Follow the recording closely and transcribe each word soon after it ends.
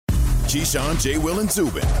Keyshawn, J. Will, and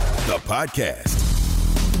Zubin, the podcast.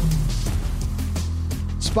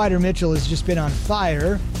 Spider Mitchell has just been on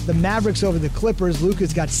fire. The Mavericks over the Clippers.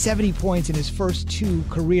 Luka's got 70 points in his first 2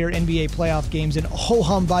 career NBA playoff games. And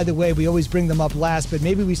ho-hum, by the way, we always bring them up last, but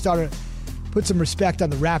maybe we start to put some respect on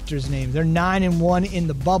the Raptors' name. They're 9-1 in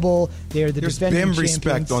the bubble. They're the defending champions. There's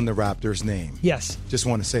been respect on the Raptors' name. Yes. Just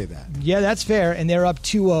want to say that. Yeah, that's fair. And they're up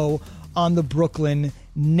 2-0 on the Brooklyn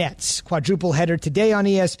Nets. Quadruple header today on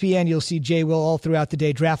ESPN. You'll see J. Will all throughout the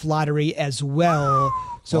day. Draft lottery as well.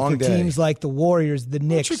 So Long for day. Teams like the Warriors, the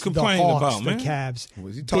Knicks, the Hawks, the Cavs.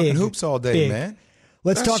 Was he talking hoops all day, man?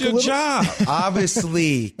 Let's talk a little. Job.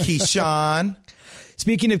 Obviously, Keyshawn.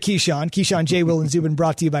 Speaking of Keyshawn, J. Will, and Zubin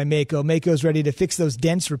brought to you by Mako. Mako's ready to fix those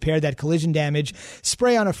dents, repair that collision damage,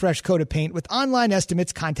 spray on a fresh coat of paint with online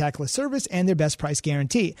estimates, contactless service, and their best price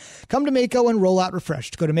guarantee. Come to Mako and roll out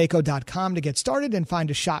refreshed. Go to Mako.com to get started and find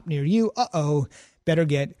a shop near you. Better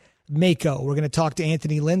get Mako. We're going to talk to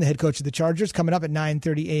Anthony Lynn, the head coach of the Chargers, coming up at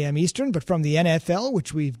 9:30 a.m. Eastern. But from the NFL,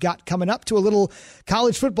 which we've got coming up, to a little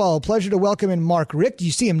college football. Pleasure to welcome in Mark Richt.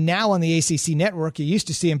 You see him now on the ACC network. You used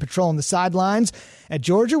to see him patrolling the sidelines at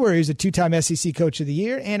Georgia, where he was a 2-time SEC Coach of the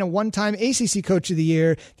Year and a 1-time ACC Coach of the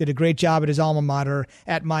Year. Did a great job at his alma mater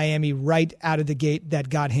at Miami right out of the gate. That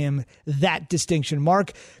got him that distinction.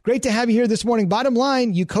 Mark, great to have you here this morning. Bottom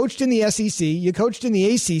line, you coached in the SEC, you coached in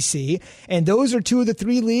the ACC, and those are 2 of the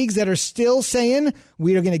 3 leagues that are still saying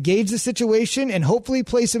we are going to gauge the situation and hopefully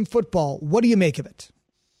play some football. What do you make of it?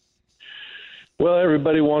 Well,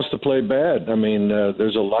 everybody wants to play bad. I mean,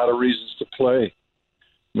 there's a lot of reasons to play.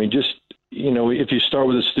 I mean, just, if you start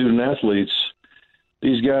with the student athletes,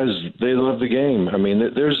 these guys, they love the game. I mean,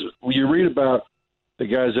 you read about the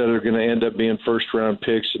guys that are going to end up being first-round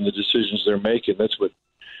picks and the decisions they're making. That's what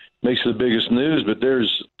makes the biggest news. But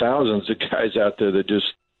there's thousands of guys out there that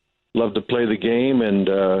just love to play the game, and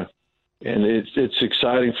it's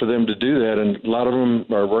exciting for them to do that. And a lot of them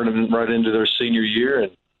are running right into their senior year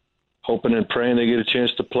and hoping and praying they get a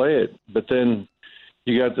chance to play it. But then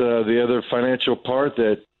you got the other financial part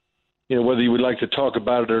that, whether you would like to talk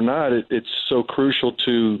about it or not, it's so crucial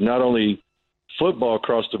to not only football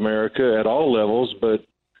across America at all levels, but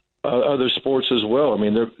other sports as well. I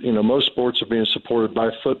mean, most sports are being supported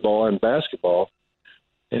by football and basketball.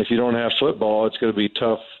 And if you don't have football, it's going to be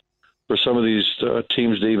tough for some of these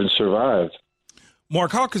teams to even survive.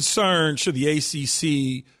 Mark, how concerned should the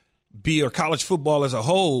ACC be, or college football as a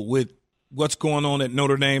whole, with what's going on at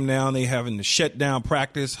Notre Dame now? They having to shut down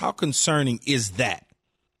practice. How concerning is that?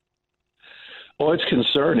 Well, it's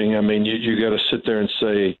concerning. I mean, you got to sit there and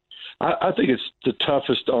say, I think it's the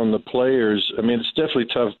toughest on the players. I mean, it's definitely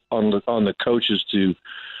tough on the coaches to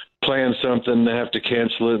plan something, they have to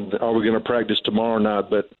cancel it. Are we going to practice tomorrow or not?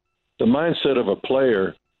 But the mindset of a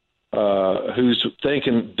player who's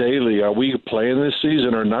thinking daily, are we playing this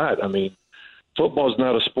season or not? I mean, football is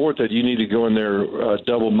not a sport that you need to go in there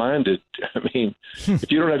double-minded. I mean,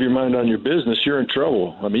 if you don't have your mind on your business, you're in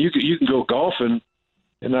trouble. I mean, you can go golfing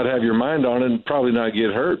and not have your mind on it and probably not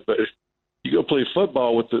get hurt, but if you go play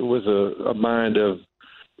football with a mind of,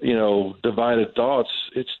 divided thoughts,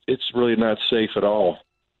 it's really not safe at all.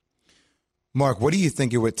 Mark, what do you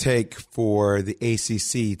think it would take for the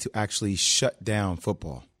ACC to actually shut down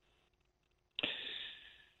football?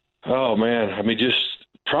 Oh, man. I mean,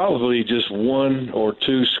 probably just 1 or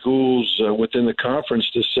 2 schools within the conference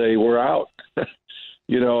to say we're out. I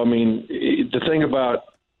mean, the thing about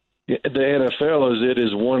the NFL is it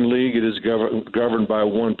is one league. It is governed by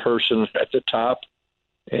one person at the top,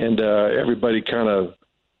 and everybody kind of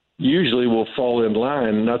usually will fall in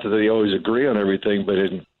line. Not that they always agree on everything, but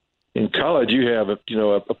in college you have a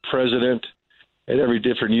president at every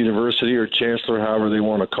different university, or chancellor, however they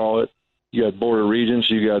want to call it. You got board of regents.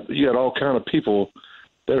 You got all kind of people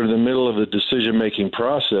that are in the middle of the decision-making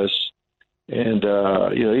process. And,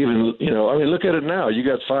 look at it now. You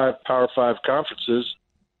got 5 Power 5 conferences.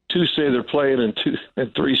 2 say they're playing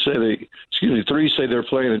and 3 say they're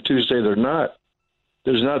playing and 2 say they're not.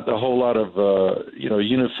 There's not a whole lot of,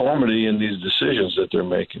 uniformity in these decisions that they're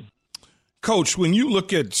making. Coach, when you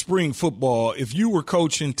look at spring football, if you were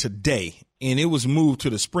coaching today and it was moved to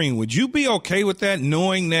the spring, would you be okay with that,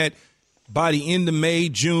 knowing that by the end of May,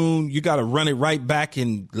 June, you got to run it right back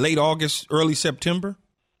in late August, early September?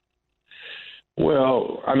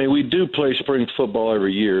 Well, I mean, we do play spring football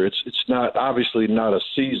every year. It's obviously not a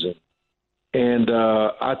season. And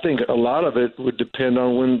I think a lot of it would depend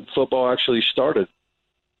on when football actually started.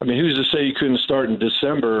 I mean, who's to say you couldn't start in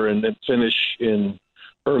December and then finish in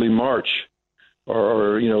early March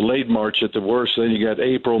or late March at the worst? Then you got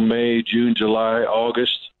April, May, June, July,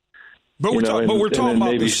 August. But we're talking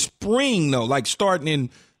about the spring, though, like starting in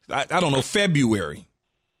I don't know, February.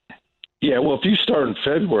 Yeah, well, if you start in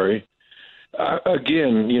February,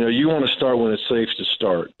 again, you want to start when it's safe to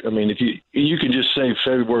start. I mean, if you can just say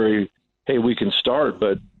February, hey, we can start,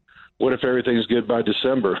 but what if everything's good by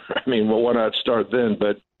December? I mean, well, why not start then?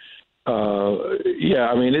 But yeah,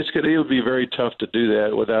 I mean, it would be very tough to do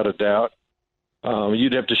that without a doubt.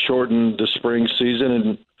 You'd have to shorten the spring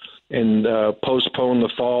season and postpone the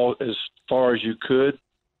fall as far as you could,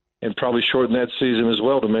 and probably shorten that season as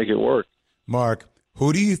well to make it work. Mark,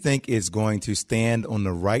 who do you think is going to stand on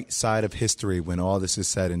the right side of history when all this is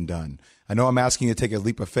said and done? I know I'm asking you to take a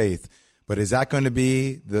leap of faith, but is that going to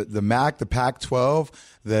be the MAC, the Pac-12,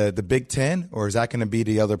 the Big Ten, or is that going to be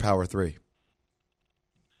the other Power 3?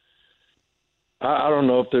 I don't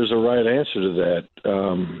know if there's a right answer to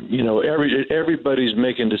that. Everybody's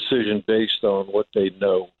making decisions based on what they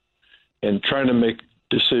know and trying to make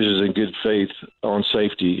decisions in good faith on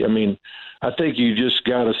safety. I mean, I think you just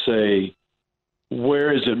got to say,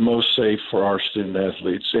 where is it most safe for our student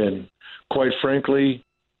athletes? And quite frankly,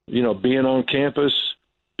 being on campus,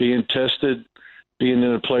 being tested, being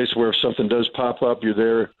in a place where if something does pop up, you're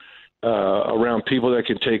there around people that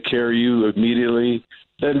can take care of you immediately.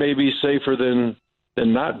 That may be safer than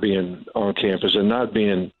not being on campus and not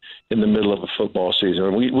being in the middle of a football season.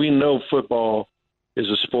 And we know football is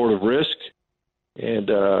a sport of risk, and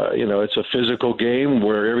it's a physical game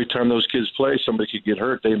where every time those kids play, somebody could get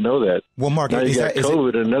hurt. They know that. Well, Mark, now you got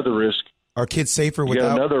COVID, another risk. Are kids safer without? You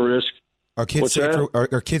got another risk. Are kids safer?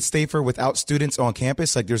 Are kids safer without students on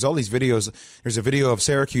campus? Like, there's all these videos. There's a video of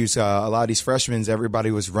Syracuse. A lot of these freshmen,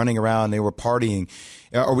 everybody was running around. They were partying.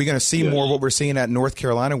 Are we going to see more what we're seeing at North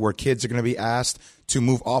Carolina, where kids are going to be asked to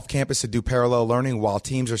move off campus to do parallel learning while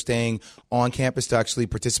teams are staying on campus to actually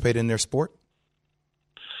participate in their sport?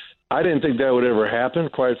 I didn't think that would ever happen,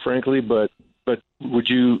 quite frankly. But to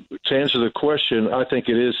answer the question, I think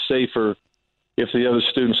it is safer if the other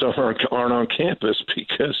students aren't on campus,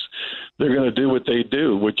 because they're going to do what they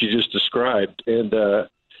do, what you just described. And the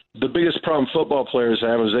biggest problem football players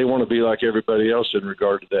have is they want to be like everybody else in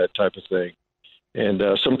regard to that type of thing. And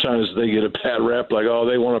sometimes they get a bad rap, like, oh,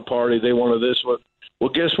 they want to party, they want to this one. Well,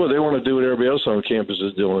 guess what? They want to do what everybody else on campus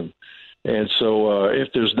is doing. And so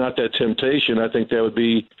if there's not that temptation, I think that would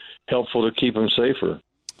be helpful to keep them safer.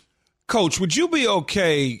 Coach, would you be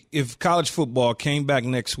okay if college football came back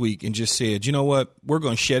next week and just said, you know what, we're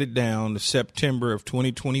going to shut it down to September of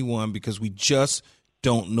 2021 because we just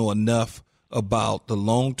don't know enough about the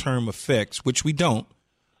long-term effects, which we don't,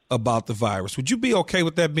 about the virus? Would you be okay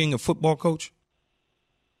with that, being a football coach?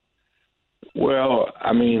 Well,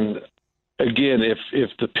 I mean, again, if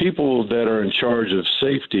the people that are in charge of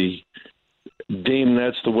safety deem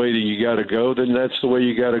that's the way that you got to go, then that's the way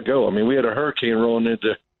you got to go. I mean, we had a hurricane rolling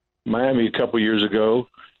into Miami a couple years ago,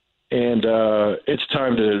 and it's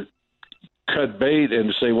time to cut bait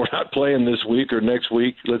and say we're not playing this week or next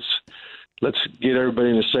week. Let's get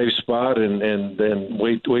everybody in a safe spot and then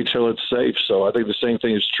wait till it's safe. So I think the same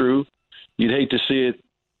thing is true. You'd hate to see it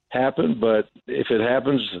happen, but if it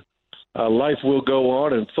happens, life will go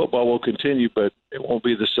on and football will continue, but it won't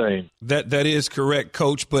be the same. That is correct,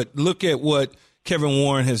 Coach. But look at what Kevin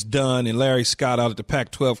Warren has done, and Larry Scott out at the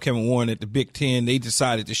Pac-12, Kevin Warren at the Big Ten. They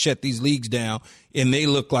decided to shut these leagues down, and they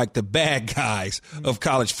look like the bad guys of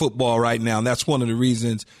college football right now. And that's one of the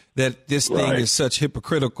reasons that this thing is such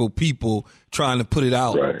hypocritical people trying to put it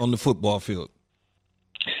out on the football field.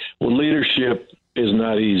 Well, leadership is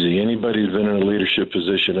not easy. Anybody who's been in a leadership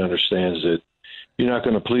position understands that you're not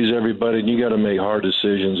going to please everybody, and you got to make hard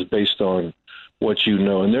decisions based on what you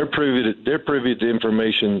know. And they're privy to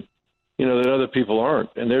information, that other people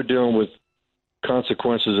aren't, and they're dealing with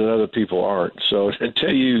consequences that other people aren't. So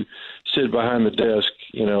until you sit behind the desk,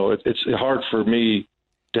 it's hard for me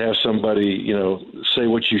to have somebody, say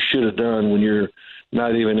what you should have done when you're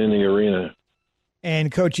not even in the arena.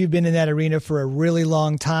 And, Coach, you've been in that arena for a really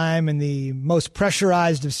long time, in the most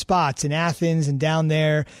pressurized of spots in Athens and down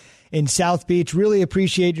there in South Beach. Really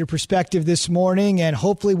appreciate your perspective this morning, and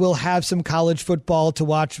hopefully we'll have some college football to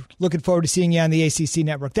watch. Looking forward to seeing you on the ACC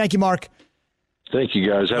Network. Thank you, Mark. Thank you,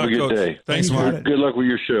 guys. Have a good day. Thanks, Mark. Good luck with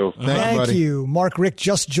your show. Thank you. Mark Richt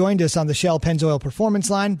just joined us on the Shell Pennzoil Performance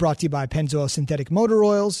Line, brought to you by Pennzoil Synthetic Motor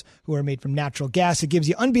Oils, who are made from natural gas. It gives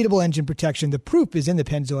you unbeatable engine protection. The proof is in the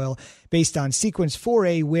Pennzoil, based on Sequence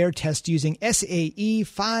 4A wear test using SAE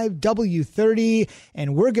 5W30.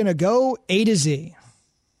 And we're going to go A to Z.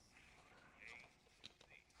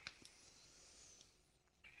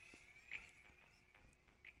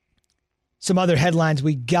 Some other headlines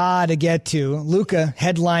we got to get to. Luka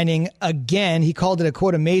headlining again. He called it a,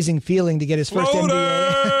 quote, amazing feeling to get his first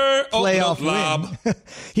NBA. playoff win.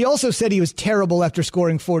 He also said he was terrible after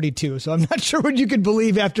scoring 42, so I'm not sure what you could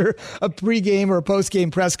believe after a pregame or a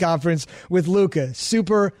postgame press conference with Luka.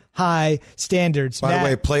 Super high standards. By the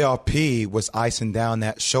way, playoff P was icing down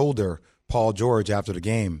that shoulder, Paul George, after the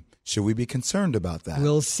game. Should we be concerned about that?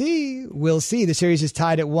 We'll see. The series is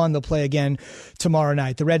tied at 1. They'll play again tomorrow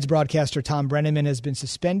night. The Reds broadcaster Tom Brenneman has been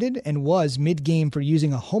suspended and was mid-game for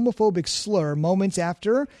using a homophobic slur moments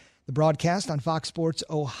after the broadcast on Fox Sports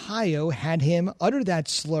Ohio had him utter that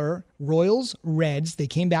slur. Royals, Reds, they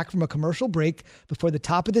came back from a commercial break before the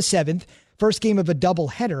top of the 7th. First game of a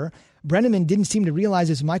doubleheader. Brenneman didn't seem to realize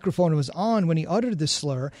his microphone was on when he uttered the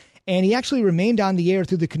slur, and he actually remained on the air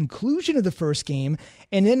through the conclusion of the first game.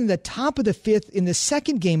 And then in the top of the 5th, in the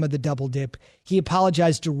second game of the double dip, he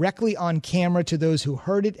apologized directly on camera to those who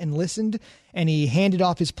heard it and listened, and he handed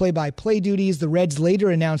off his play-by-play duties. The Reds later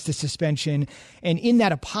announced a suspension, and in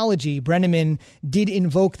that apology, Brenneman did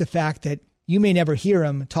invoke the fact that you may never hear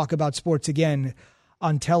him talk about sports again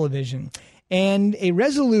on television. And a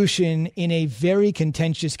resolution in a very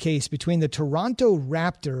contentious case between the Toronto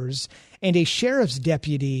Raptors and a sheriff's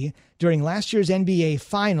deputy during last year's NBA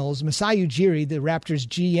Finals. Masai Ujiri, the Raptors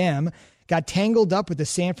GM, got tangled up with the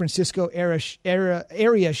San Francisco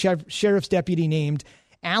area sheriff's deputy named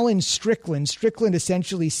Alan Strickland. Strickland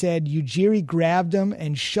essentially said Ujiri grabbed him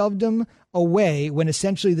and shoved him away, when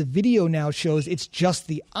essentially the video now shows it's just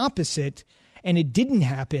the opposite, and it didn't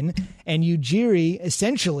happen. And Ujiri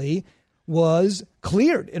essentially was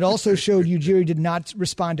cleared. It also showed Ujiri did not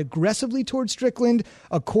respond aggressively towards Strickland,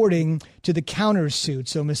 according to the countersuit.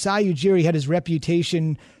 So Masai Ujiri had his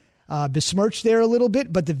reputation besmirched there a little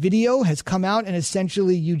bit, but the video has come out, and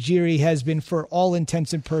essentially Ujiri has been, for all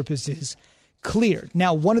intents and purposes, cleared.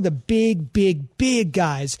 Now, one of the big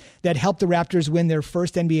guys that helped the Raptors win their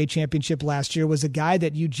first NBA championship last year was a guy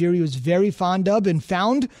that Ujiri was very fond of and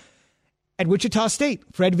found at Wichita State,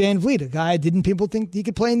 Fred VanVleet, a guy didn't people think he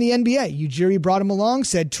could play in the NBA. Ujiri brought him along,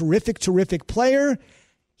 said terrific player.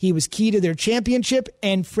 He was key to their championship.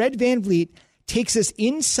 And Fred VanVleet takes us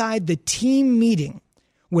inside the team meeting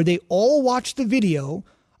where they all watched the video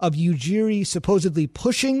of Ujiri supposedly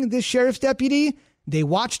pushing this sheriff's deputy. They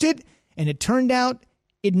watched it, and it turned out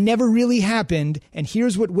it never really happened. And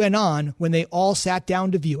here's what went on when they all sat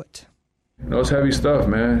down to view it. No, it's heavy stuff,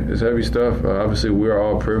 man. It's heavy stuff. Obviously, we're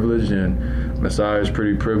all privileged, and Masai is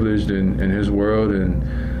pretty privileged in his world.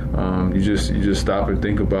 And you just stop and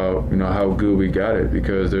think about, how good we got it,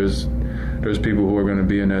 because there's people who are going to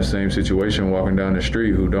be in that same situation walking down the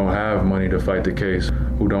street who don't have money to fight the case,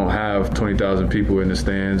 who don't have 20,000 people in the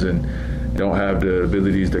stands and don't have the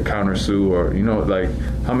abilities to countersue, or,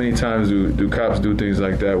 how many times do cops do things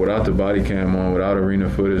like that without the body cam on, without arena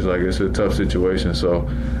footage? Like, it's a tough situation. So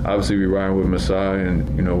obviously we riding with Masai,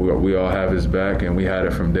 and, we all have his back, and we had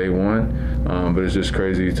it from day one. But it's just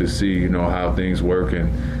crazy to see, how things work,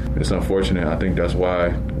 and it's unfortunate. I think that's why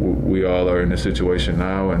we all are in this situation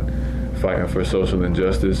now and fighting for social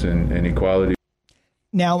injustice and equality.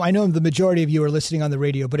 Now, I know the majority of you are listening on the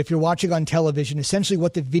radio, but if you're watching on television, essentially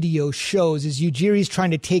what the video shows is Ujiri's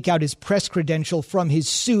trying to take out his press credential from his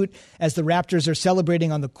suit as the Raptors are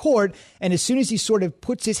celebrating on the court. And as soon as he sort of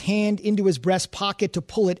puts his hand into his breast pocket to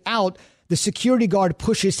pull it out, the security guard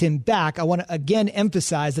pushes him back. I want to again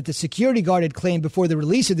emphasize that the security guard had claimed before the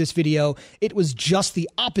release of this video it was just the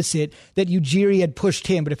opposite, that Ujiri had pushed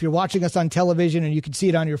him. But if you're watching us on television and you can see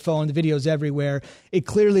it on your phone, the video's everywhere, it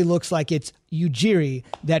clearly looks like it's Ujiri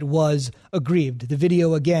that was aggrieved. The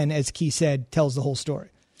video, again, as Key said, tells the whole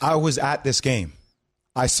story. I was at this game.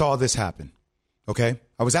 I saw this happen. Okay?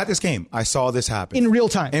 I was at this game. I saw this happen. In real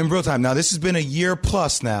time. In real time. Now, this has been a year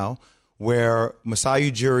plus now, where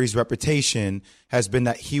Masai Ujiri's reputation has been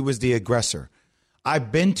that he was the aggressor.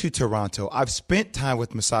 I've been to Toronto. I've spent time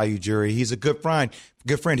with Masai Ujiri. He's a good friend.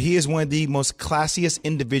 He is one of the most classiest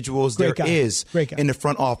individuals there is in the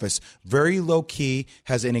front office. Very low key,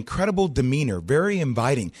 has an incredible demeanor, very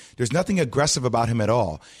inviting. There's nothing aggressive about him at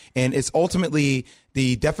all. And it's ultimately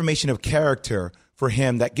the defamation of character for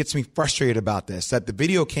him that gets me frustrated about this, that the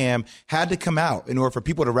video cam had to come out in order for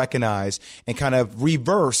people to recognize and kind of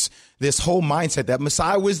reverse this whole mindset that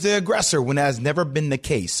Masai was the aggressor when that has never been the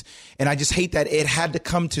case. And I just hate that it had to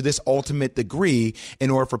come to this ultimate degree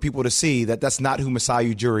in order for people to see that that's not who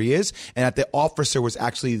Masai Ujiri is, and that the officer was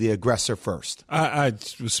actually the aggressor first. I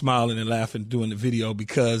was smiling and laughing doing the video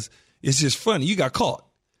because it's just funny. You got caught.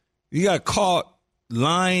 You got caught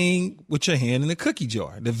lying with your hand in the cookie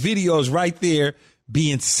jar. The video is right there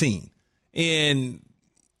being seen. And,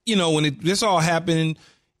 when this all happened,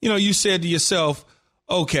 you said to yourself,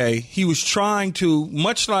 okay, he was trying to,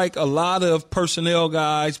 much like a lot of personnel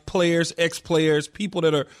guys, players, ex-players, people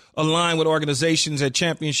that are aligned with organizations at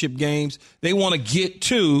championship games, they want to get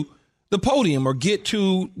to the podium or get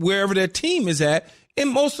to wherever their team is at. And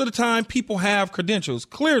most of the time, people have credentials.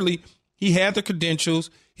 Clearly, he had the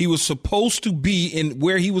credentials. He was supposed to be in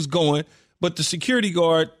where he was going, but the security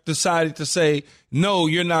guard decided to say, no,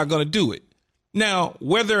 you're not going to do it. Now,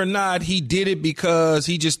 whether or not he did it because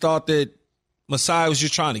he just thought that Masai was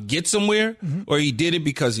just trying to get somewhere, or he did it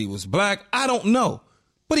because he was black, I don't know.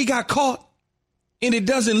 But he got caught, and it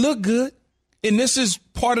doesn't look good. And this is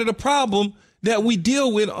part of the problem that we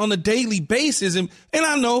deal with on a daily basis. And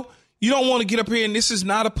I know you don't want to get up here, and this is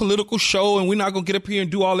not a political show, and we're not going to get up here and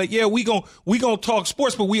do all that. Yeah, we gonna talk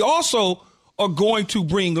sports, but we also are going to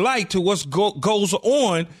bring light to what goes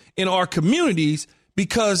on in our communities,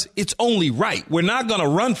 because it's only right. We're not going to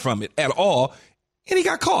run from it at all. And he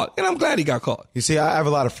got caught, and I'm glad he got caught. You see, I have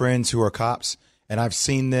a lot of friends who are cops, and I've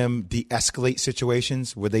seen them de-escalate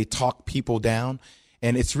situations where they talk people down.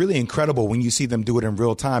 And it's really incredible when you see them do it in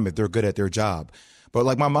real time if they're good at their job. But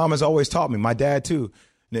like my mom has always taught me, my dad too,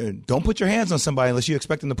 don't put your hands on somebody unless you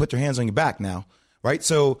expect them to put their hands on your back now. Right.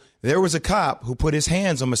 So there was a cop who put his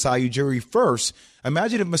hands on Masai Ujiri first.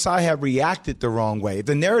 Imagine if Masai had reacted the wrong way. If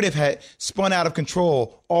the narrative had spun out of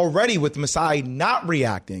control already with Masai not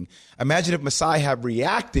reacting. Imagine if Masai had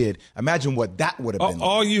reacted. Imagine what that would have been.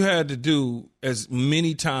 All you had to do, as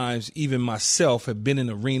many times, even myself, have been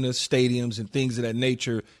in arenas, stadiums, and things of that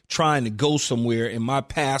nature, trying to go somewhere, and my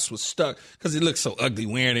pass was stuck because it looked so ugly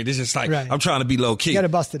wearing it. It's just like, right. I'm trying to be low key. You got to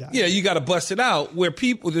bust it out. Yeah, you got to bust it out. Where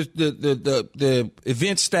people, the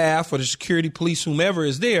event staff or the security police, whomever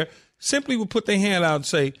is there, simply would put their hand out and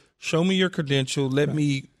say, show me your credential, let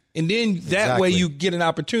me, and then that way you get an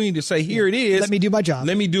opportunity to say, here it is. Let me do my job.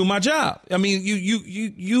 Let me do my job. I mean,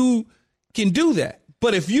 you can do that.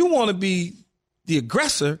 But if you want to be the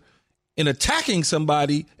aggressor in attacking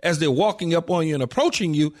somebody as they're walking up on you and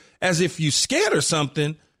approaching you as if you scared or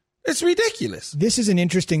something, it's ridiculous. This is an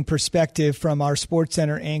interesting perspective from our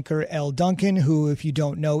SportsCenter anchor, Elle Duncan, who, if you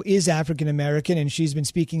don't know, is African-American, and she's been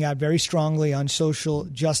speaking out very strongly on social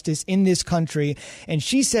justice in this country. And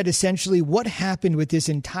she said essentially what happened with this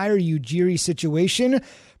entire Ujiri situation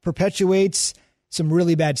perpetuates some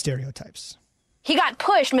really bad stereotypes. He got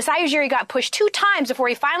pushed. Masai Ujiri got pushed 2 times before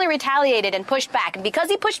he finally retaliated and pushed back. And because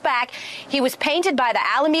he pushed back, he was painted by the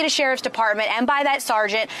Alameda Sheriff's Department and by that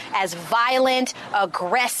sergeant as violent,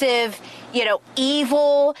 aggressive,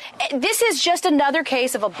 evil. This is just another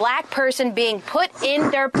case of a black person being put in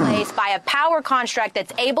their place by a power construct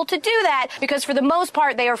that's able to do that because, for the most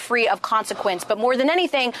part, they are free of consequence. But more than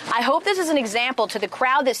anything, I hope this is an example to the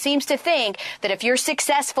crowd that seems to think that if you're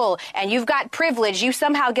successful and you've got privilege, you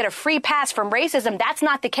somehow get a free pass from racism. That's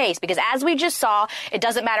not the case, because as we just saw, it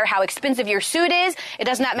doesn't matter how expensive your suit is. It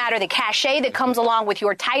does not matter the cachet that comes along with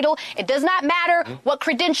your title. It does not matter what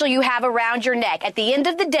credential you have around your neck. At the end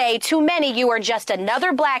of the day, too many, you are just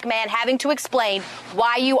another black man having to explain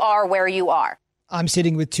why you are where you are. I'm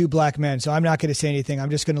sitting with 2 black men, so I'm not going to say anything.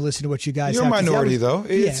 I'm just going to listen to what you guys have to say. You're a minority, though.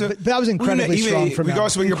 But that was incredibly strong from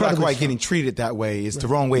regardless of whether you're black or white, getting treated that way is the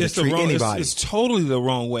wrong way to treat anybody. It's totally the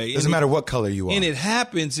wrong way. Doesn't matter what color you are. And it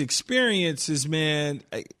happens, experiences, man,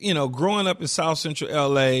 growing up in South Central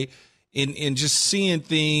L.A. and just seeing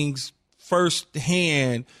things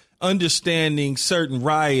firsthand, understanding certain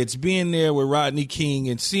riots, being there with Rodney King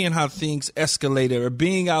and seeing how things escalated, or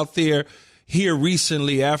being out there here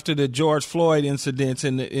recently after the George Floyd incidents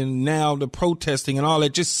and now the protesting and all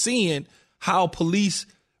that, just seeing how police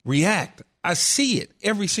react. I see it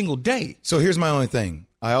every single day. So here's my only thing.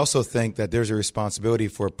 I also think that there's a responsibility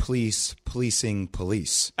for policing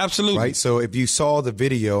police. Absolutely. Right? So if you saw the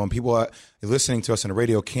video, and people listening to us on the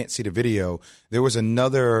radio can't see the video, there was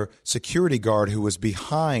another security guard who was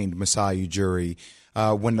behind Masai Ujiri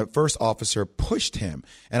when the first officer pushed him.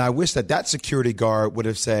 And I wish that security guard would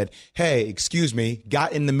have said, hey, excuse me,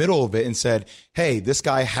 got in the middle of it and said, hey, this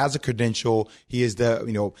guy has a credential. He is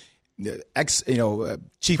the,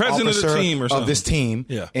 chief president officer of this team,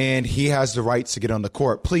 and he has the rights to get on the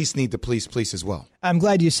court. Police need the police as well. I'm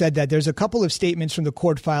glad you said that. There's a couple of statements from the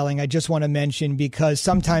court filing I just want to mention, because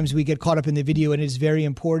sometimes we get caught up in the video and it is very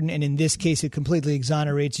important, and in this case it completely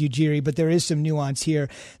exonerates Ujiri, but there is some nuance here.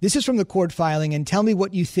 This is from the court filing, and tell me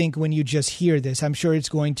what you think when you just hear this. I'm sure it's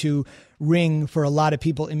going to ring for a lot of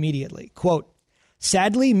people immediately. Quote,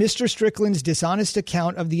 sadly, Mr. Strickland's dishonest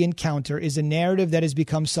account of the encounter is a narrative that has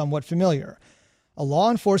become somewhat familiar. A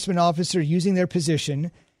law enforcement officer using their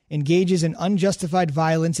position engages in unjustified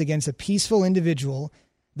violence against a peaceful individual,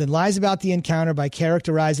 then lies about the encounter by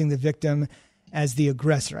characterizing the victim as the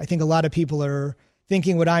aggressor. I think a lot of people are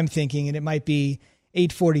thinking what I'm thinking, and it might be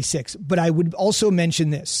 8:46. But I would also mention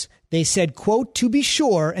this. They said, quote, to be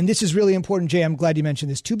sure, and this is really important, Jay, I'm glad you mentioned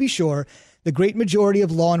this, to be sure, the great majority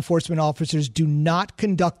of law enforcement officers do not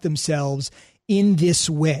conduct themselves in this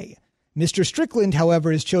way. Mr. Strickland,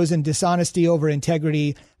 however, has chosen dishonesty over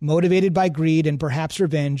integrity, motivated by greed and perhaps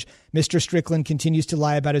revenge. Mr. Strickland continues to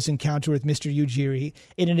lie about his encounter with Mr. Ujiri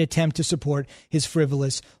in an attempt to support his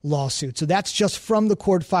frivolous lawsuit. So that's just from the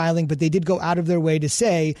court filing, but they did go out of their way to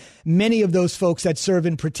say many of those folks that serve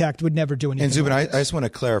and protect would never do anything. And Zubin, like I just want to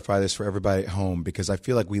clarify this for everybody at home, because I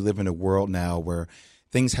feel like we live in a world now where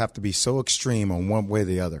things have to be so extreme on one way or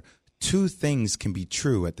the other. Two things can be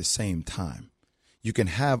true at the same time. You can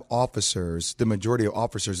have officers, the majority of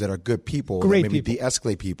officers that are good people, great that maybe people.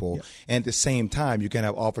 de-escalate people. Yeah. And at the same time, you can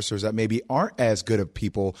have officers that maybe aren't as good of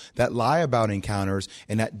people, that lie about encounters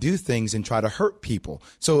and that do things and try to hurt people.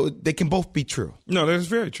 So they can both be true. No, that is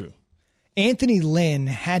very true. Anthony Lynn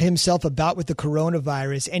had himself a bout with the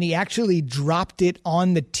coronavirus, and he actually dropped it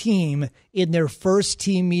on the team in their first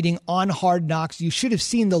team meeting on Hard Knocks. You should have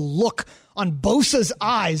seen the look on Bosa's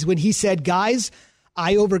eyes when he said, guys,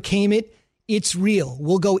 I overcame it. It's real.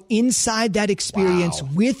 We'll go inside that experience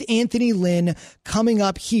with Anthony Lynn coming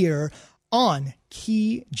up here on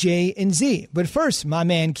Key, J, and Z. But first, my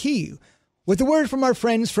man Key, with a word from our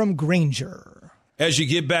friends from Grainger. As you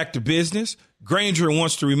get back to business, Grainger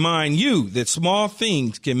wants to remind you that small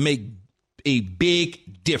things can make a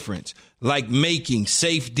big difference, like marking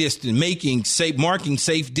safe distances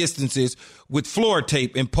with floor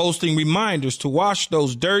tape and posting reminders to wash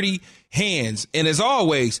those dirty hands. And as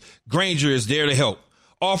always, Grainger is there to help,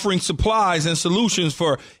 offering supplies and solutions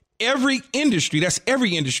for every industry. That's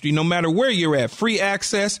every industry, no matter where you're at. Free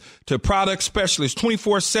access to product specialists,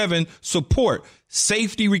 24/7 support,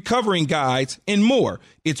 safety recovering guides, and more.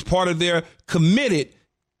 It's part of their committed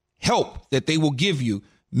help that they will give you.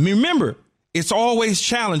 Remember, it's always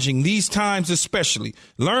challenging, these times especially.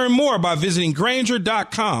 Learn more by visiting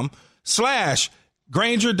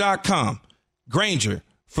Grainger.com/Grainger.com. Grainger,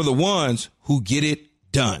 for the ones who get it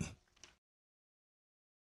done.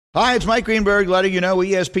 Hi, it's Mike Greenberg letting you know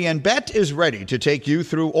ESPN Bet is ready to take you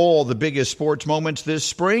through all the biggest sports moments this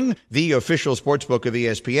spring. The official sportsbook of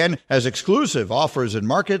ESPN has exclusive offers and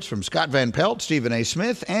markets from Scott Van Pelt, Stephen A.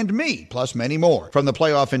 Smith, and me, plus many more. From the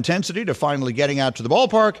playoff intensity to finally getting out to the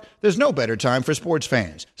ballpark, there's no better time for sports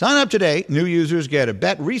fans. Sign up today. New users get a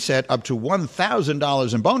bet reset up to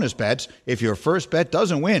 $1,000 in bonus bets if your first bet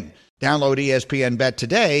doesn't win. Download ESPN Bet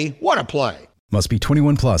today. What a play. Must be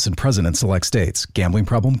 21 plus and present in select states. Gambling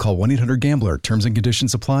problem? Call 1-800-GAMBLER. Terms and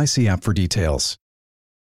conditions apply. See app for details.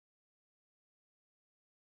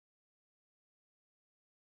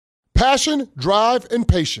 Passion, drive, and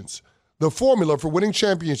patience. The formula for winning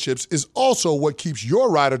championships is also what keeps your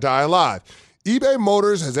ride or die alive. eBay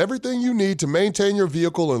Motors has everything you need to maintain your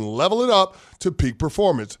vehicle and level it up to peak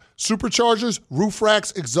performance. Superchargers, roof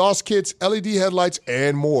racks, exhaust kits, LED headlights,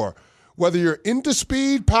 and more. Whether you're into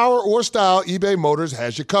speed, power, or style, eBay Motors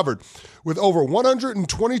has you covered. With over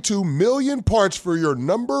 122 million parts for your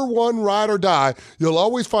number one ride or die, you'll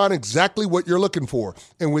always find exactly what you're looking for.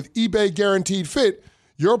 And with eBay Guaranteed Fit,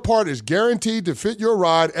 your part is guaranteed to fit your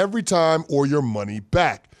ride every time or your money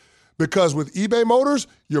back. Because with eBay Motors,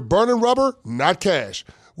 you're burning rubber, not cash.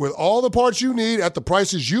 With all the parts you need at the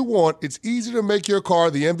prices you want, it's easy to make your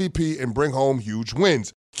car the MVP and bring home huge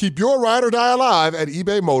wins. Keep your ride or die alive at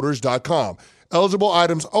ebaymotors.com. Eligible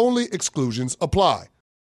items only. Exclusions apply.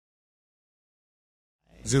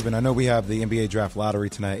 Zubin, I know we have the NBA Draft Lottery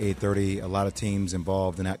tonight at 8:30. A lot of teams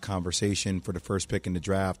involved in that conversation for the first pick in the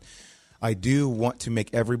draft. I do want to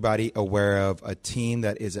make everybody aware of a team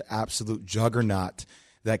that is an absolute juggernaut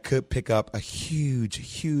that could pick up a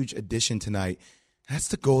huge, huge addition tonight. That's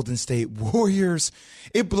the Golden State Warriors.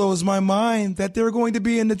 It blows my mind that they're going to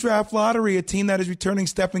be in the draft lottery, a team that is returning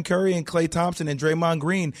Stephen Curry and Klay Thompson and Draymond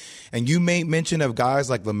Green. And you made mention of guys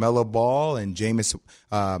like LaMelo Ball and James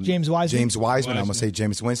Wiseman. I'm going to say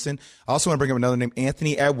James Winston. I also want to bring up another name,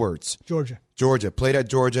 Anthony Edwards. Georgia. Played at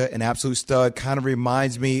Georgia, an absolute stud. Kind of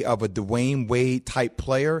reminds me of a Dwayne Wade type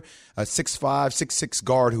player, a 6'5", 6'6"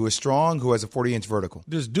 guard who is strong, who has a 40-inch vertical.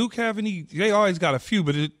 Does Duke have any? They always got a few,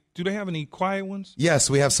 but do they have any quiet ones? Yes,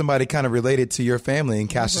 we have somebody kind of related to your family in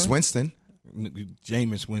Cassius Winston.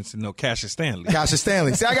 Jameis Winston, no, Cassius Stanley. Cassius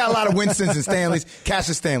Stanley. See, I got a lot of Winstons and Stanleys.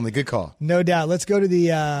 Cassius Stanley, good call. No doubt. Let's go to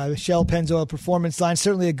the Shell Pennzoil Performance Line.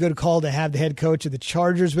 Certainly a good call to have the head coach of the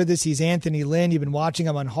Chargers with us. He's Anthony Lynn. You've been watching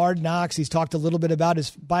him on Hard Knocks. He's talked a little bit about his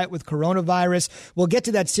fight with coronavirus. We'll get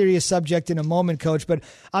to that serious subject in a moment, Coach, but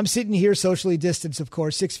I'm sitting here socially distanced, of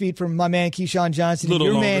course, 6 feet from my man, Keyshawn Johnson. Little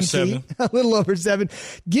your over man, 7. A little over 7.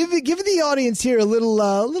 Give the audience here a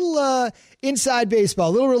little inside baseball,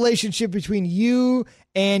 a little relationship between you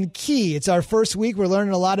and Key. It's our first week. We're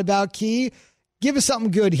learning a lot about Key. Give us something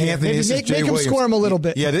good here. Anthony, Maybe make him squirm a little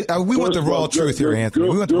bit. Yeah, we want the raw truth here, Anthony.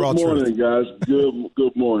 We want the raw truth. Good morning, guys.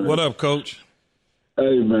 Good morning. What up, Coach?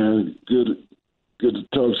 Hey, man. Good to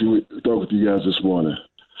talk with you guys this morning.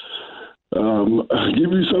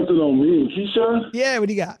 Give you something on me and Keyshawn? Yeah, what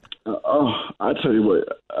do you got? I tell you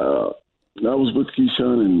what. I was with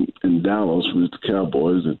Keyshawn in Dallas with the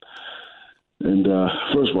Cowboys, and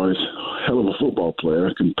first of all, he's a hell of a football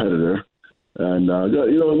player, competitor, and a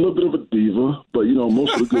little bit of a diva, but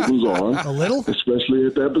most of the good ones are a little, especially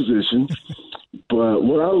at that position. But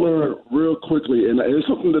what I learned real quickly, and it's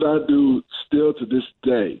something that I do still to this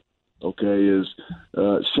day, okay, is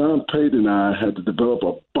Sean Payton and I had to develop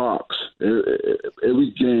a box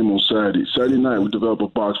every game on Saturday. Saturday night, we developed a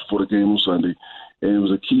box before the game on Sunday, and it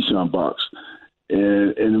was a Keyshawn box.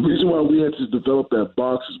 And the reason why we had to develop that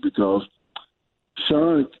box is because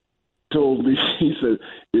Sean told me, he said,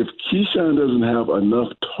 if Keyshawn doesn't have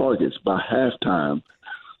enough targets by halftime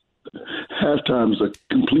is a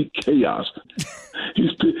complete chaos.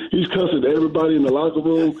 He's cussing everybody in the locker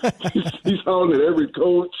room. He's hollering at every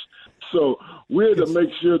coach. So we had to make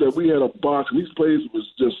sure that we had a box, and these plays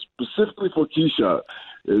was just specifically for Keyshawn.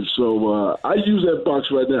 And so I use that box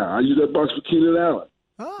right now. I use that box for Keenan Allen.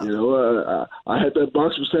 Oh. I had that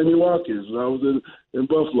box for Sammy Watkins when I was in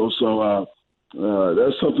Buffalo. So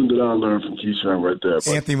that's something that I learned from Keyshawn right there. But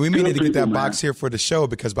Anthony, we may need to get that box here for the show,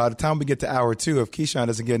 because by the time we get to hour 2, if Keyshawn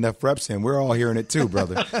doesn't get enough reps in, we're all hearing it too,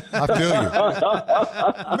 brother. I feel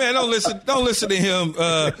you. Man, don't listen to him,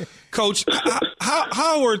 Coach.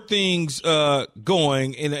 How are things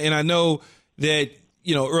going? And I know that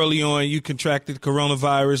early on you contracted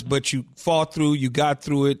coronavirus, but you fought through, you got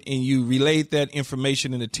through it, and you relayed that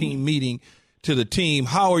information in a team meeting to the team.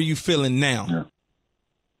 How are you feeling now? Yeah.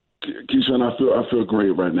 Keyshawn, I feel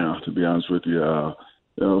great right now, to be honest with you.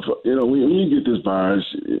 When you get this virus,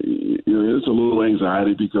 it's a little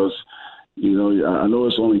anxiety because, I know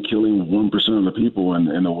it's only killing 1% of the people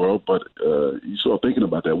in the world, but you start thinking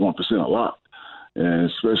about that 1% a lot, and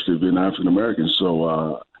especially being African American.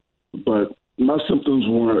 So, but my symptoms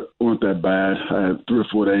weren't that bad. I had 3 or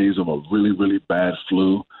 4 days of a really, really bad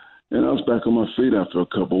flu, and I was back on my feet after a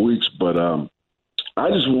couple of weeks. But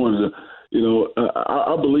I just wanted to.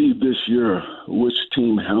 I believe this year which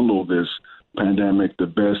team handled this pandemic the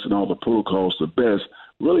best and all the protocols the best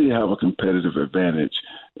really have a competitive advantage.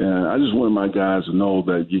 And I just wanted my guys to know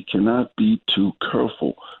that you cannot be too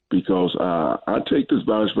careful, because I take this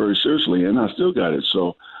virus very seriously, and I still got it.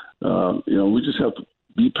 So, we just have to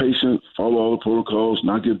be patient, follow all the protocols,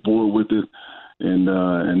 not get bored with it,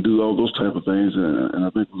 and do all those type of things. And I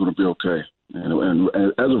think we're going to be okay. And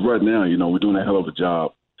as of right now, we're doing a hell of a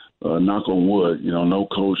job. Knock on wood, no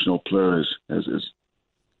coach, no player has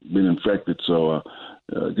been infected. So,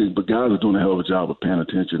 but guys are doing a hell of a job of paying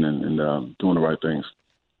attention and doing the right things.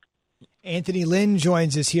 Anthony Lynn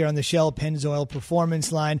joins us here on the Shell Pennzoil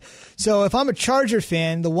Performance Line. So if I'm a Charger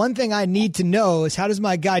fan, the one thing I need to know is, how does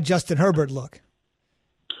my guy Justin Herbert look?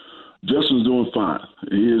 Justin's doing fine.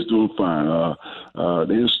 He is doing fine.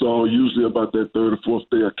 The install, usually about that 3rd or 4th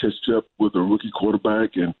day, I catch up with a rookie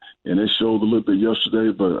quarterback, and it showed a little bit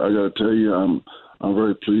yesterday. But I got to tell you, I'm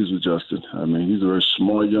very pleased with Justin. I mean, he's a very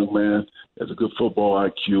smart young man, has a good football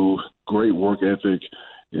IQ, great work ethic.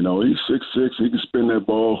 He's 6'6", he can spin that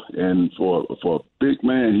ball, and for a big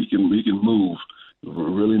man, he can move,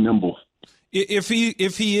 really nimble. If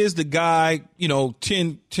he is the guy,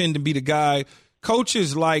 tend to be the guy.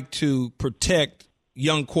 Coaches like to protect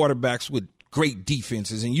young quarterbacks with great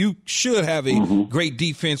defenses, and you should have a great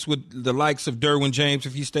defense with the likes of Derwin James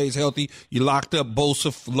if he stays healthy. You locked up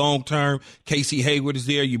Bosa long term. Casey Hayward is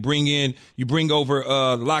there. You bring over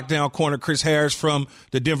lockdown corner Chris Harris from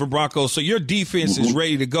the Denver Broncos. So your defense is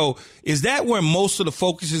ready to go. Is that where most of the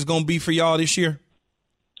focus is going to be for y'all this year?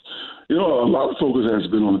 A lot of focus has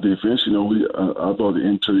been on the defense. I thought the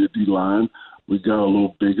interior D-line, we got a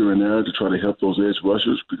little bigger in there to try to help those edge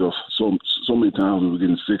rushers, because so many times we were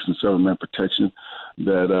getting 6- and 7-man protection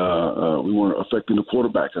that we weren't affecting the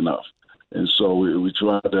quarterback enough. And so we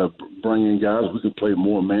tried to bring in guys who can play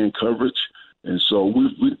more man coverage. And so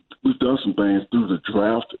we've done some things through the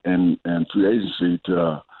draft and free agency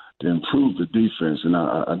to improve the defense, and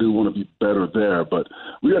I do want to be better there. But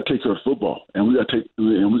we got to take care of football, and we got to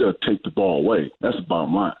take the ball away. That's the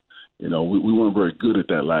bottom line. We weren't very good at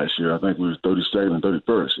that last year. I think we were 32nd and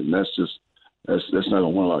 31st, and that's not going to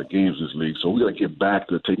win a lot of games in this league. So we got to get back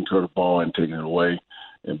to taking care of the ball and taking it away.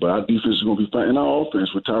 But our defense is going to be fine. And our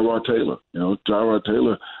offense with Tyrod Taylor. Tyrod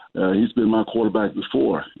Taylor, he's been my quarterback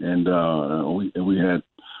before, and we had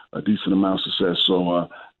a decent amount of success. So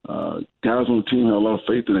guys on the team have a lot of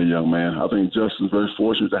faith in that young man. I think Justin's very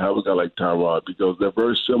fortunate to have a guy like Tyrod because they're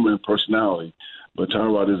very similar in personality. But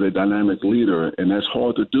Tyrod is a dynamic leader, and that's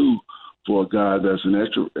hard to do for a guy that's an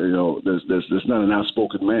extra, that's not an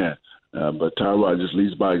outspoken man. But Tyrod just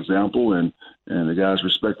leads by example, and the guys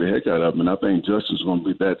respect the heck out of him. And I think Justin's going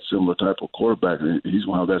to be that similar type of quarterback. He's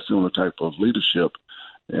going to have that similar type of leadership.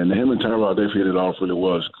 And him and Tyrod, they've hit it off really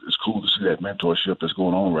well. It's cool to see that mentorship that's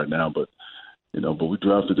going on right now. But we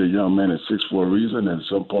drafted a young man at 6 for a reason, and at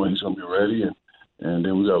some point he's going to be ready, and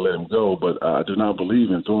then we got to let him go. But I do not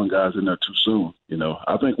believe in throwing guys in there too soon.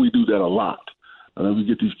 I think we do that a lot. I think we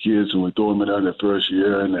get these kids and we throw them in there in their first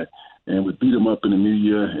year, and we beat them up in the new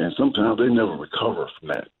year, and sometimes they never recover from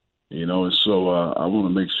that. And so I want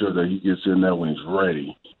to make sure that he gets in there when he's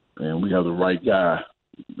ready, and we have the right guy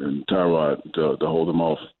in Tyrod to hold him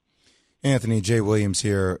off. Anthony, Jay Williams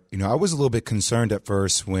here. I was a little bit concerned at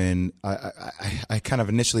first when I kind of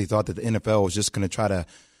initially thought that the NFL was just going to try to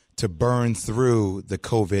burn through the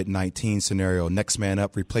COVID-19 scenario, next man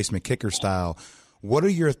up, replacement kicker style. What are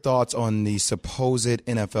your thoughts on the supposed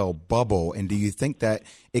NFL bubble, and do you think that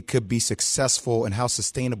it could be successful, and how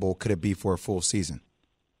sustainable could it be for a full season?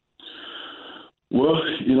 Well,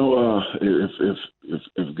 if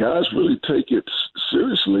guys really take it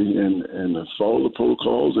seriously and follow the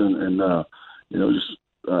protocols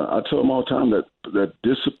I tell them all the time that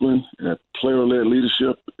discipline, that player-led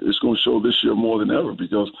leadership is going to show this year more than ever,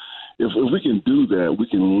 because if we can do that, we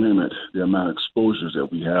can limit the amount of exposures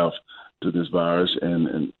that we have to this virus,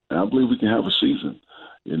 and I believe we can have a season,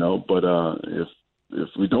 But if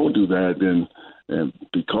we don't do that, then and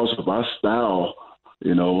because of our style,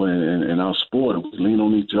 and our sport, we lean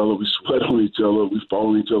on each other, we sweat on each other, we fall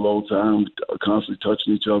on each other all the time, constantly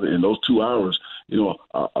touching each other. In those 2 hours,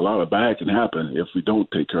 a lot of bad can happen if we don't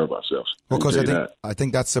take care of ourselves. Well, because I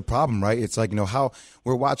think that's the problem, right? It's like, how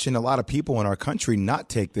we're watching a lot of people in our country not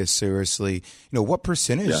take this seriously. What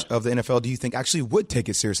percentage of the NFL do you think actually would take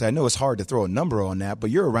it seriously? I know it's hard to throw a number on that, but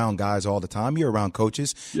you're around guys all the time. You're around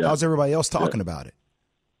coaches. Yeah. How's everybody else talking about it?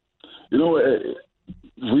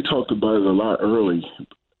 We talked about it a lot early,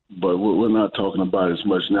 but we're not talking about it as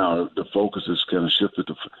much now. The focus is kind of shifted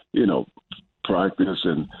to, practice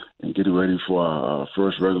and getting ready for our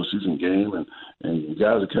first regular season game. And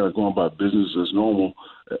guys are kind of going about business as normal,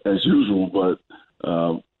 as usual. But,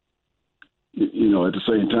 at the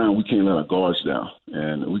same time, we can't let our guards down,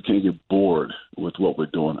 and we can't get bored with what we're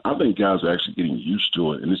doing. I think guys are actually getting used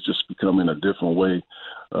to it, and it's just becoming a different way,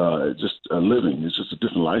 just living. It's just a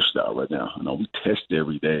different lifestyle right now. We test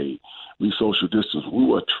every day. We social distance. We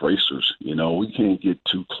wear tracers. We can't get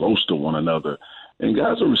too close to one another. And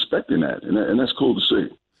guys are respecting that, and that's cool to see.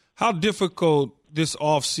 How difficult this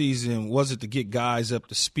offseason was it to get guys up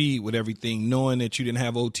to speed with everything, knowing that you didn't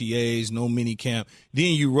have OTAs, no mini camp?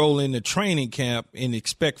 Then you roll into training camp and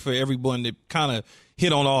expect for everyone to kind of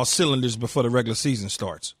hit on all cylinders before the regular season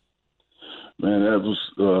starts. Man, it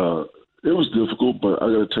was difficult, but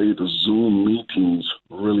I got to tell you, the Zoom meetings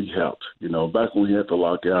really helped. Back when we had the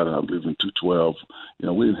lockout, I believe in 2012,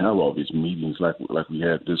 we didn't have all these meetings like we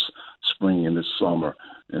had this spring and this summer,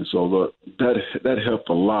 and so that helped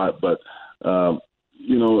a lot. But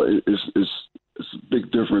it's a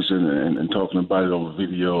big difference in talking about it over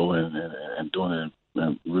video and doing it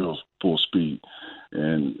in real full speed.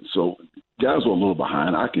 And so guys are a little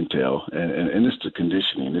behind, I can tell, and it's the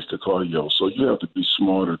conditioning, it's the cardio. So you have to be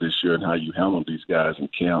smarter this year in how you handle these guys in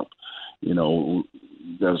camp. You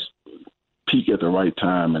guys peak at the right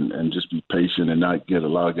time and just be patient and not get a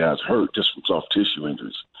lot of guys hurt just from soft tissue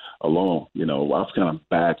injuries alone. I've kind of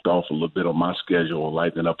backed off a little bit on my schedule and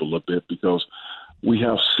lightened up a little bit because we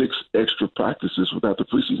have 6 extra practices without the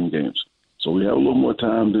preseason games. So we have a little more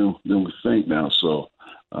time than we think now. So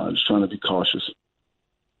just trying to be cautious.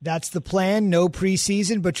 That's the plan. No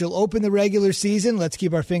preseason, but you'll open the regular season. Let's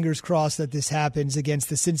keep our fingers crossed that this happens against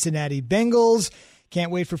the Cincinnati Bengals.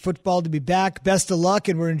 Can't wait for football to be back. Best of luck,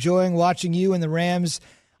 and we're enjoying watching you and the Rams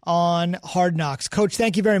on Hard Knocks. Coach,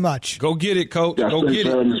 thank you very much. Go get it, Coach. Yeah, go get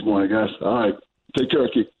it. This morning, guys. All right. Take care,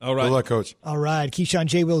 Keith. All right. Good luck, Coach. All right. Keyshawn,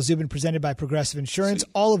 J. Will, Zubin, presented by Progressive Insurance.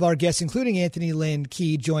 All of our guests, including Anthony Lynn,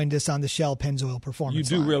 Key, joined us on the Shell Pennzoil Performance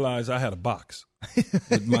You do line. realize I had a box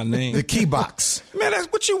with my name. The key box. Man, that's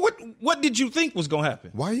what did you think was going to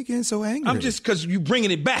happen? Why are you getting so angry? I'm just because you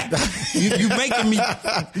bringing it back. you making me,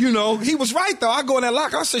 he was right, though. I go in that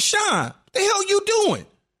locker. I said, Sean, what the hell you doing?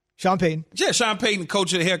 Sean Payton. Yeah, Sean Payton,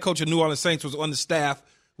 the head coach of New Orleans Saints, was on the staff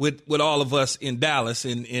with all of us in Dallas.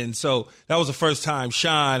 And so that was the first time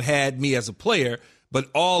Sean had me as a player. But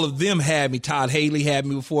all of them had me. Todd Haley had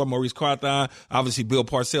me before, Maurice Carthon, obviously Bill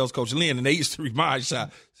Parcells, Coach Lynn. And they used to remind Sean,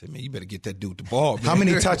 say, man, you better get that dude the ball. Man. How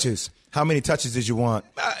many touches? How many touches did you want?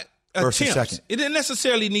 First and second. It didn't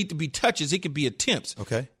necessarily need to be touches. It could be attempts.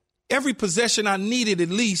 Okay. Every possession I needed at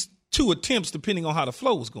least 2 attempts depending on how the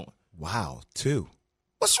flow was going. Wow, 2.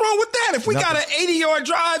 What's wrong with that? If we got an 80-yard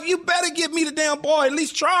drive, you better give me the damn ball. At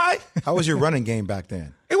least try. How was your running game back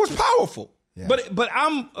then? It was powerful. Yeah. But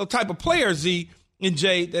I'm a type of player, Z and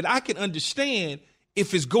Jay, that I can understand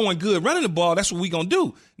if it's going good running the ball, that's what we going to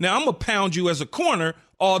do. Now, I'm going to pound you as a corner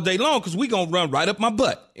all day long because we going to run right up my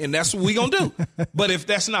butt, and that's what we going to do. But if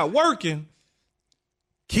that's not working.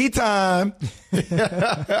 Key time.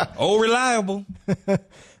 Reliable.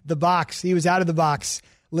 The box. He was out of the box.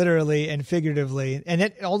 Literally and figuratively. And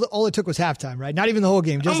all it took was halftime, right? Not even the whole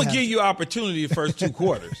game. I'm going to give you opportunity the first 2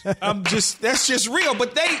 quarters. That's just real.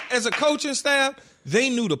 But they, as a coaching staff, they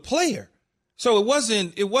knew the player. So it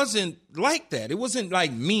wasn't like that. It wasn't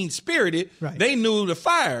like mean-spirited. Right. They knew the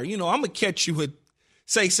fire. I'm going to catch you and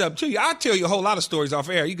say something to you. I'll tell you a whole lot of stories off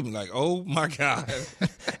air. You can be like, oh, my God.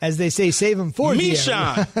 As they say, save them for me, the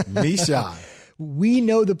Sean. Me, Sean. We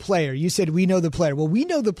know the player. You said we know the player. Well, we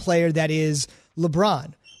know the player that is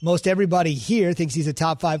LeBron. Most everybody here thinks he's a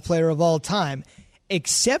top 5 player of all time,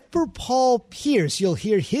 except for Paul Pierce. You'll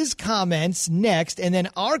hear his comments next, and then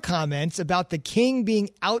our comments about the King being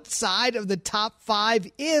outside of the top 5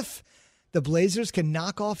 if the Blazers can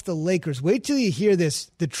knock off the Lakers. Wait till you hear this.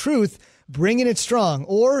 The truth, bringing it strong,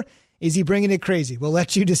 or is he bringing it crazy? We'll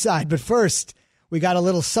let you decide. But first, we got a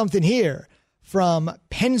little something here from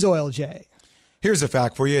Pennzoil, Jay. Here's a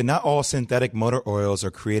fact for you. Not all synthetic motor oils are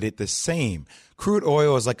created the same. Crude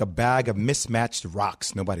oil is like a bag of mismatched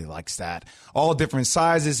rocks. Nobody likes that. All different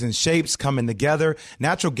sizes and shapes coming together.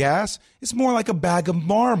 Natural gas is more like a bag of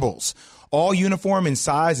marbles. All uniform in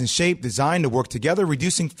size and shape, designed to work together,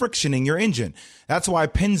 reducing friction in your engine. That's why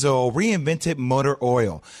Pennzoil reinvented motor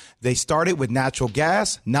oil. They started with natural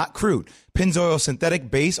gas, not crude. Pennzoil synthetic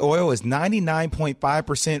base oil is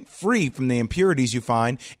 99.5% free from the impurities you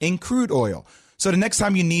find in crude oil. So the next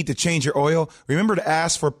time you need to change your oil, remember to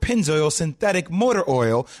ask for Pennzoil synthetic motor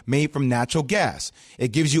oil made from natural gas.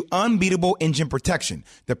 It gives you unbeatable engine protection.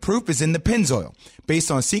 The proof is in the Pennzoil. Based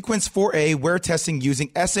on Sequence 4A wear testing using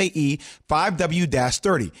SAE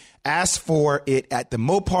 5W-30. Ask for it at the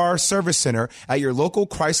Mopar Service Center at your local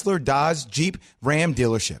Chrysler, Dodge, Jeep, Ram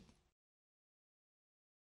dealership.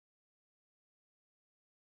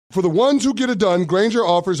 For the ones who get it done, Grainger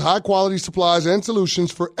offers high-quality supplies and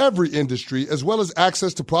solutions for every industry, as well as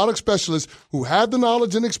access to product specialists who have the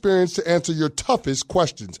knowledge and experience to answer your toughest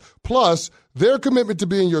questions. Plus, their commitment to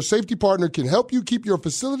being your safety partner can help you keep your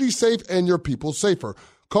facility safe and your people safer.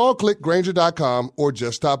 Call, click Grainger.com, or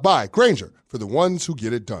just stop by. Grainger, for the ones who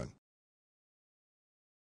get it done.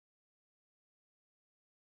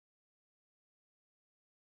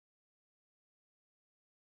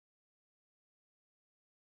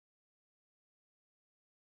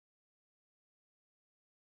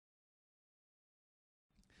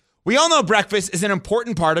 We all know breakfast is an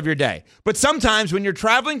important part of your day, but sometimes when you're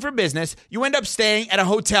traveling for business, you end up staying at a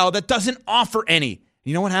hotel that doesn't offer any.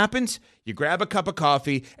 You know what happens? You grab a cup of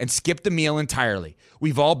coffee and skip the meal entirely.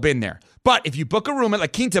 We've all been there. But if you book a room at La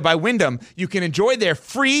Quinta by Wyndham, you can enjoy their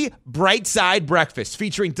free Bright Side breakfast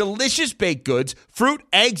featuring delicious baked goods, fruit,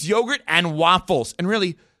 eggs, yogurt, and waffles. And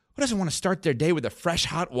really, who doesn't want to start their day with a fresh,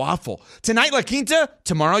 hot waffle? Tonight, La Quinta,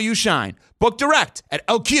 tomorrow you shine. Book direct at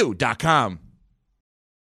lq.com.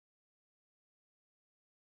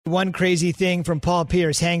 One crazy thing from Paul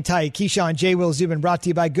Pierce. Hang tight. Keyshawn, J. Will, Zubin, brought to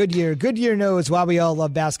you by Goodyear. Goodyear knows why we all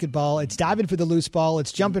love basketball. It's diving for the loose ball.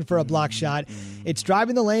 It's jumping for a block shot. It's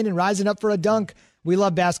driving the lane and rising up for a dunk. We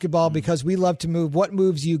love basketball because we love to move. What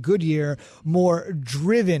moves you, Goodyear? More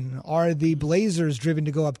driven. Are the Blazers driven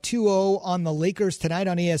to go up 2-0 on the Lakers tonight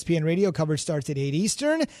on ESPN Radio? Coverage starts at 8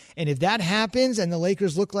 Eastern. And if that happens and the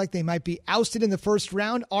Lakers look like they might be ousted in the first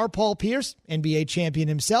round, our Paul Pierce, NBA champion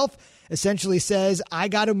himself, essentially says, I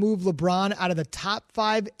got to move LeBron out of the top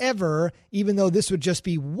 5 ever, even though this would just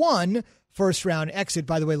be one first-round exit.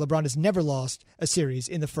 By the way, LeBron has never lost a series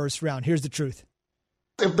in the first round. Here's the truth.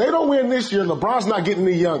 If they don't win this year, LeBron's not getting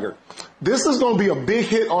any younger. This is going to be a big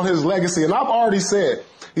hit on his legacy. And I've already said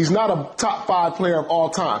he's not a top 5 player of all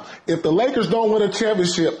time. If the Lakers don't win a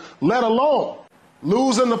championship, let alone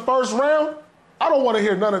lose in the first round, I don't want to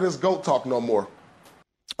hear none of this GOAT talk no more.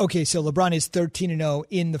 Okay, so LeBron is 13-0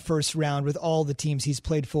 in the first round with all the teams he's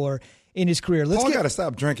played for in his career. Paul got to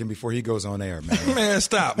stop drinking before he goes on air, man. Man,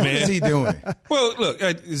 stop, man. What is he doing? Well, look,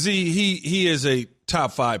 Z, he is a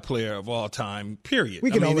top 5 player of all time, period. We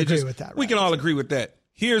can all agree with that. Right? We can all agree with that.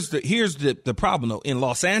 Here's the problem, though. In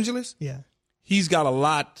Los Angeles, he's got a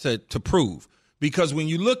lot to prove. Because when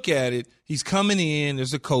you look at it, he's coming in,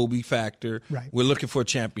 there's a Kobe factor. Right. We're looking for a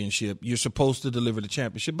championship. You're supposed to deliver the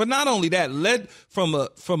championship. But not only that, led from a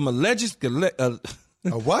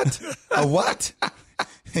what? A what?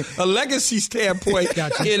 A legacy standpoint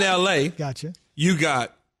in L.A. Gotcha. You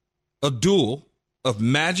got a duel of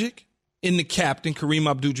Magic in the captain, Kareem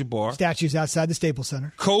Abdul-Jabbar. Statues outside the Staples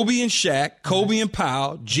Center. Kobe and Shaq, Kobe and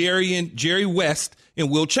Powell, Jerry West, and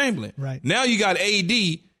Will Chamberlain. Right. Now you got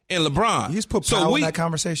A.D. and LeBron. You just put Powell in that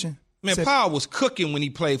conversation? Man, Powell was cooking when he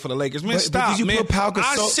played for the Lakers. Man, stop, you man. Put Pau Gasol,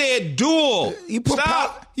 I said duel. You put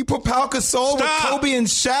Pau Gasol with Kobe and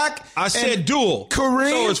Shaq. I said duel. Kareem.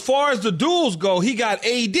 So as far as the duels go, he got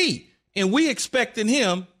AD, and we expecting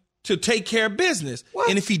him to take care of business. What?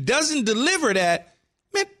 And if he doesn't deliver that,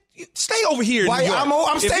 man, stay over here. Why?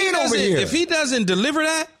 I'm staying over here. If he doesn't deliver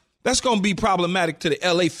that, that's going to be problematic to the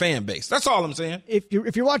LA fan base. That's all I'm saying.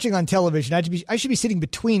 If you're watching on television, I should be sitting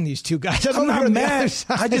between these two guys. I'm not mad.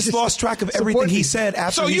 I just lost track of everything he said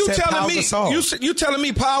after he said Pau Gasol. You telling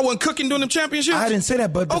me Powell wasn't cooking during them championships? I didn't say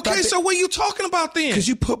that, but okay. So what are you talking about then? Because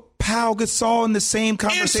you put Pau Gasol in the same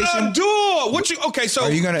conversation. It's a duel. So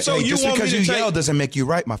are you gonna? So hey, you just want because me you to yell take, doesn't make you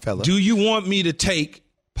right, my fella. Do you want me to take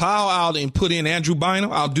Powell out and put in Andrew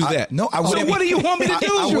Bynum? I'll do that. No, I wouldn't. So what do you want me to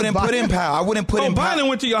do? I wouldn't put in Powell. I wouldn't put in Powell. Bynum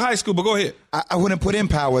went to your high school, but go ahead. I wouldn't put in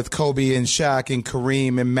Powell with Kobe and Shaq and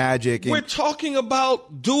Kareem and Magic. We're talking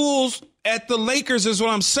about duels at the Lakers is what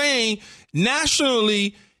I'm saying.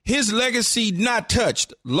 Nationally, his legacy not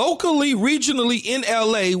touched. Locally, regionally in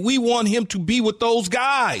L.A., we want him to be with those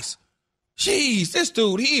guys. Jeez, this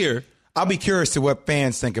dude here. I'll be curious to what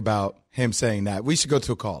fans think about him saying that. We should go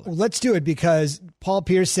to a caller. Well, let's do it because Paul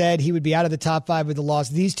Pierce said he would be out of the top 5 with the loss.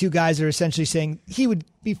 These two guys are essentially saying he would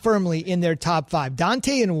be firmly in their top 5.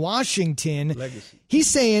 Dante in Washington, legacy. He's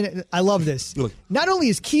saying, I love this. Look. Not only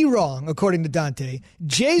is Key wrong, according to Dante,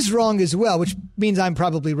 Jay's wrong as well, which means I'm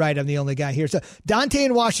probably right. I'm the only guy here. So Dante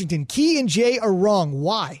in Washington, Key and Jay are wrong.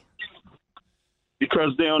 Why?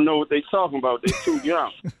 Because they don't know what they're talking about. They're too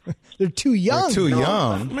young. They're too young. They're too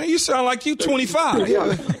young. Man, you sound like you 25. Yeah,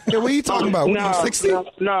 what are you talking about? Nah, 60?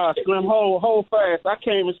 Nah, Slim, hold fast. I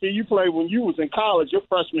came and see you play when you was in college, your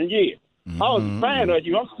freshman year. I was a fan of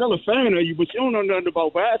you. I'm still a fan of you, but you don't know nothing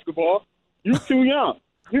about basketball. You're too young.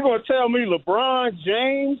 You're going to tell me LeBron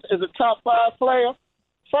James is a top 5 player?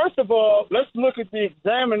 First of all, let's look at the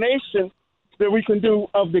examination that we can do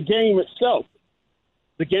of the game itself.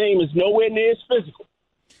 The game is nowhere near as physical.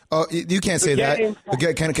 Oh, you can't say that.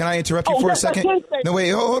 Can I interrupt you for a second? No,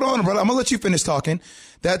 wait, hold on, brother. I'm going to let you finish talking.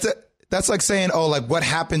 That's like saying, like what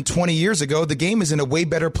happened 20 years ago. The game is in a way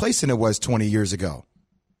better place than it was 20 years ago.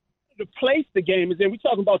 The place the game is in, we're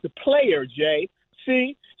talking about the player, Jay.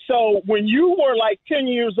 See? So when you were like 10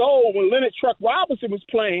 years old, when Leonard Truck Robinson was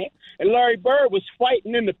playing and Larry Bird was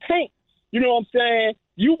fighting in the paint, you know what I'm saying?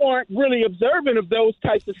 You weren't really observant of those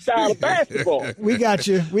types of style of basketball. We got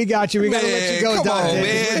you. We got to let you go, Dante.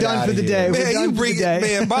 We're done for the day. Man, you bring it,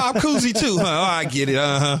 man. Bob Cousy, too. Huh? Oh, I get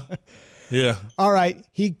it. Yeah. All right.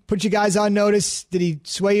 He put you guys on notice. Did he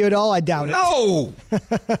sway you at all? I doubt it. No.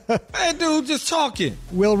 Man, dude, just talking.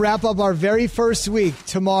 We'll wrap up our very first week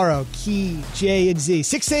tomorrow. Key, J, and Z.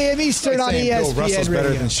 6 a.m. Eastern on ESPN Bill Russell's Radio.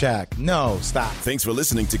 better than Shaq. No, stop. Thanks for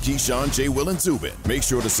listening to Keyshawn, J. Will, and Zubin. Make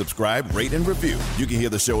sure to subscribe, rate, and review. You can hear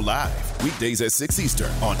the show live weekdays at 6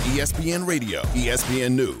 Eastern on ESPN Radio,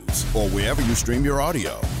 ESPN News, or wherever you stream your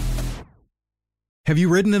audio. Have you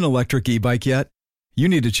ridden an electric e-bike yet? You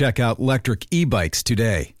need to check out Lectric E-Bikes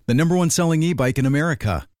today, the #1 selling e-bike in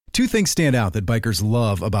America. Two things stand out that bikers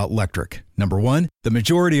love about Lectric. Number one, the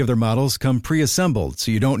majority of their models come pre-assembled, so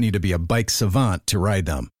you don't need to be a bike savant to ride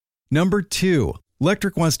them. Number two,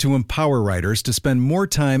 Lectric wants to empower riders to spend more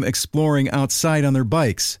time exploring outside on their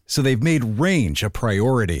bikes, so they've made range a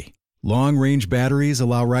priority. Long-range batteries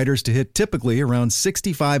allow riders to hit typically around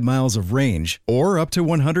 65 miles of range, or up to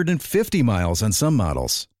 150 miles on some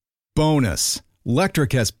models. Bonus!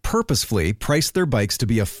 Lectric has purposefully priced their bikes to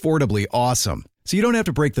be affordably awesome, so you don't have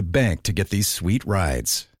to break the bank to get these sweet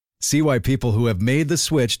rides. See why people who have made the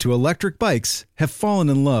switch to electric bikes have fallen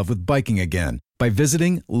in love with biking again, by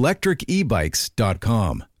visiting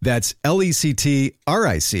lectricebikes.com. That's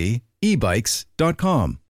LECTRIC ebikes.com.